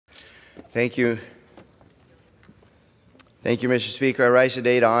Thank you. Thank you, Mr. Speaker. I rise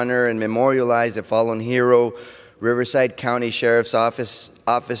today to honor and memorialize the fallen hero, Riverside County Sheriff's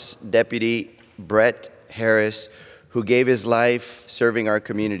Office Deputy Brett Harris, who gave his life serving our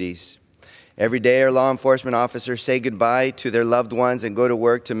communities. Every day, our law enforcement officers say goodbye to their loved ones and go to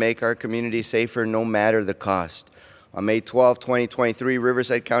work to make our community safer no matter the cost. On May 12, 2023,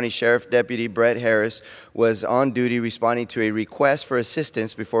 Riverside County Sheriff Deputy Brett Harris was on duty responding to a request for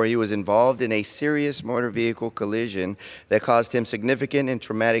assistance before he was involved in a serious motor vehicle collision that caused him significant and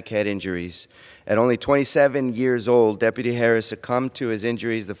traumatic head injuries. At only 27 years old, Deputy Harris succumbed to his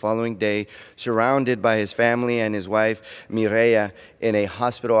injuries the following day, surrounded by his family and his wife, Myreia, in a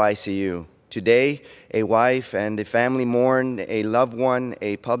hospital ICU. Today, a wife and a family mourn a loved one,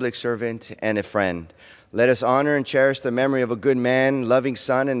 a public servant, and a friend. Let us honor and cherish the memory of a good man, loving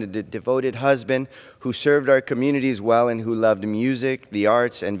son, and a devoted husband who served our communities well and who loved music, the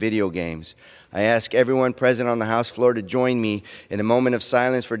arts, and video games. I ask everyone present on the House floor to join me in a moment of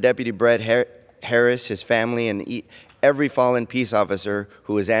silence for Deputy Brett Harris, his family, and every fallen peace officer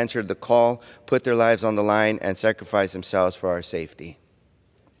who has answered the call, put their lives on the line, and sacrificed themselves for our safety.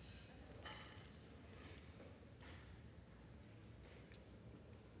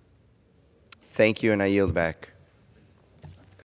 Thank you, and I yield back.